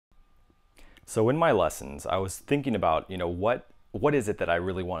So in my lessons, I was thinking about, what is it that I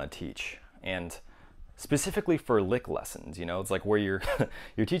really want to teach? And specifically for lick lessons, it's like where you're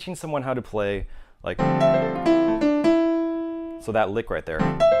you're teaching someone how to play like, so that lick right there.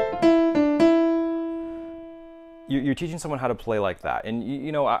 You're teaching someone how to play like that. And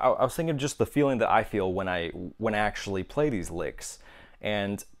I was thinking of just the feeling that I feel when I actually play these licks.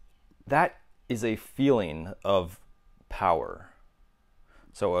 And that is a feeling of power.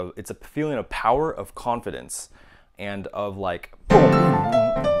 So it's a feeling of power, of confidence, and of like, boom.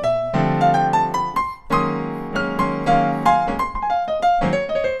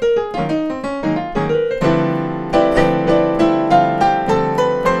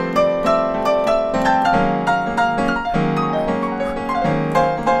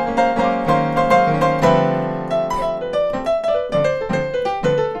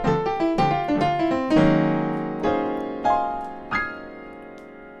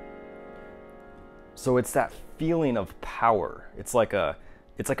 So it's that feeling of power. It's like a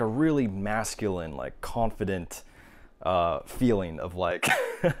really masculine, like confident feeling of like,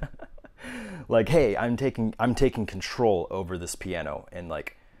 like, hey, I'm taking control over this piano and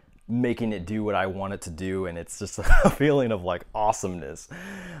like making it do what I want it to do, and it's just a feeling of like awesomeness.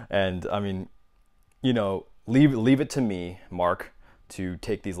 And I mean, leave it to me, Mark, to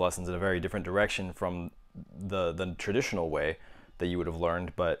take these lessons in a very different direction from the traditional way that you would have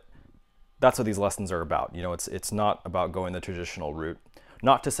learned, but that's what these lessons are about. It's not about going the traditional route.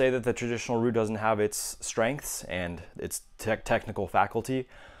 Not to say that the traditional route doesn't have its strengths and its technical faculty,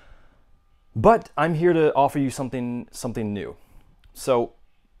 but I'm here to offer you something new. So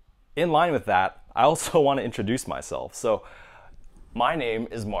in line with that, I also want to introduce myself. So my name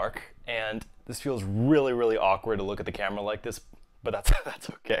is Mark, and this feels really, really awkward to look at the camera like this, but that's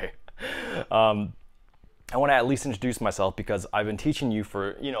okay. I want to at least introduce myself because I've been teaching you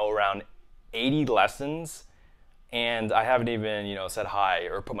for, around 80 lessons, and I haven't even, said hi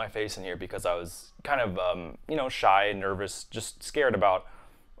or put my face in here because I was kind of, shy, nervous, just scared about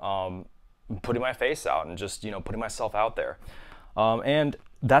putting my face out and just, putting myself out there. And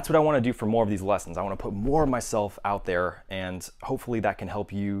that's what I want to do for more of these lessons. I want to put more of myself out there, and hopefully that can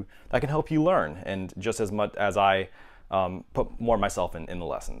help you learn, and just as much as I put more of myself in the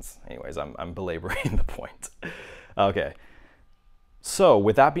lessons. Anyways, I'm belaboring the point. Okay. So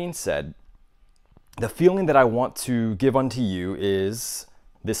with that being said, the feeling that I want to give unto you is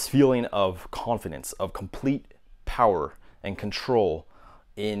this feeling of confidence, of complete power and control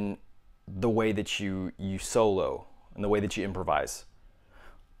in the way that you solo and the way that you improvise.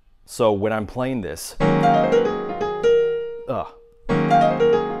 So when I'm playing this,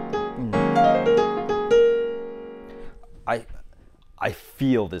 I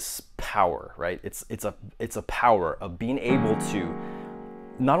feel this power, right? It's a power of being able to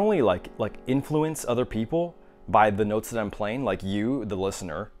not only like influence other people by the notes that I'm playing, like you, the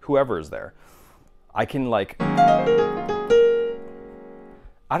listener, whoever is there. I can like, I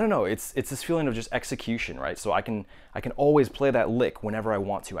don't know, it's this feeling of just execution, right? So I can always play that lick whenever I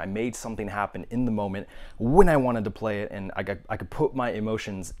want to. I made something happen in the moment when I wanted to play it, and I could put my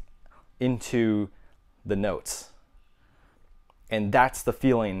emotions into the notes. And that's the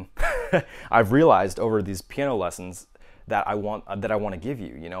feeling I've realized over these piano lessons that I want to give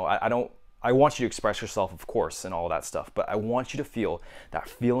you. I want you to express yourself, of course, and all that stuff, but I want you to feel that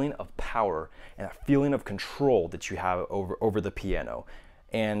feeling of power and that feeling of control that you have over the piano.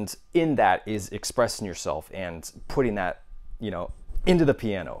 And in that is expressing yourself and putting that, into the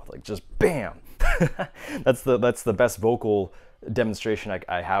piano, like just bam. That's the best vocal demonstration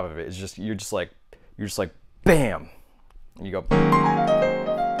I have of it. It's just you're just like bam. And you go.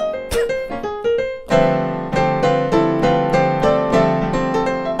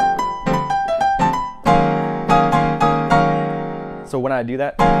 So when I do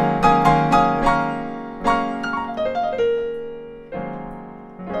that,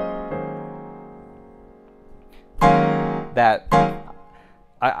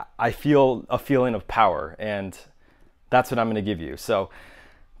 I feel a feeling of power, and that's what I'm going to give you. So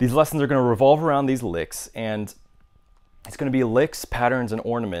these lessons are going to revolve around these licks, and it's going to be licks, patterns, and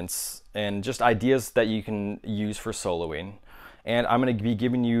ornaments, and just ideas that you can use for soloing. And I'm going to be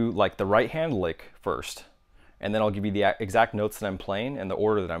giving you like the right hand lick first, and then I'll give you the exact notes that I'm playing and the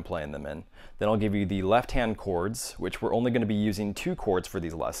order that I'm playing them in. Then I'll give you the left hand chords, which we're only going to be using 2 chords for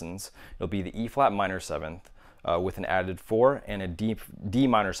these lessons. It'll be the E flat minor 7th with an added 4, and a D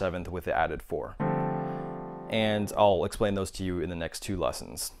minor 7th with the added 4. And I'll explain those to you in the next 2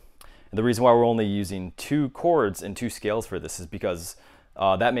 lessons. And the reason why we're only using 2 chords and 2 scales for this is because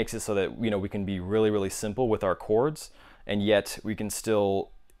that makes it so that we can be really, really simple with our chords, and yet we can still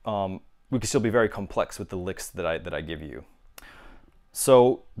we can still be very complex with the licks that I give you.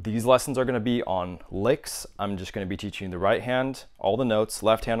 So these lessons are going to be on licks. I'm just going to be teaching the right hand, all the notes,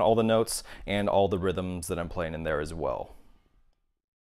 left hand, all the notes, and all the rhythms that I'm playing in there as well.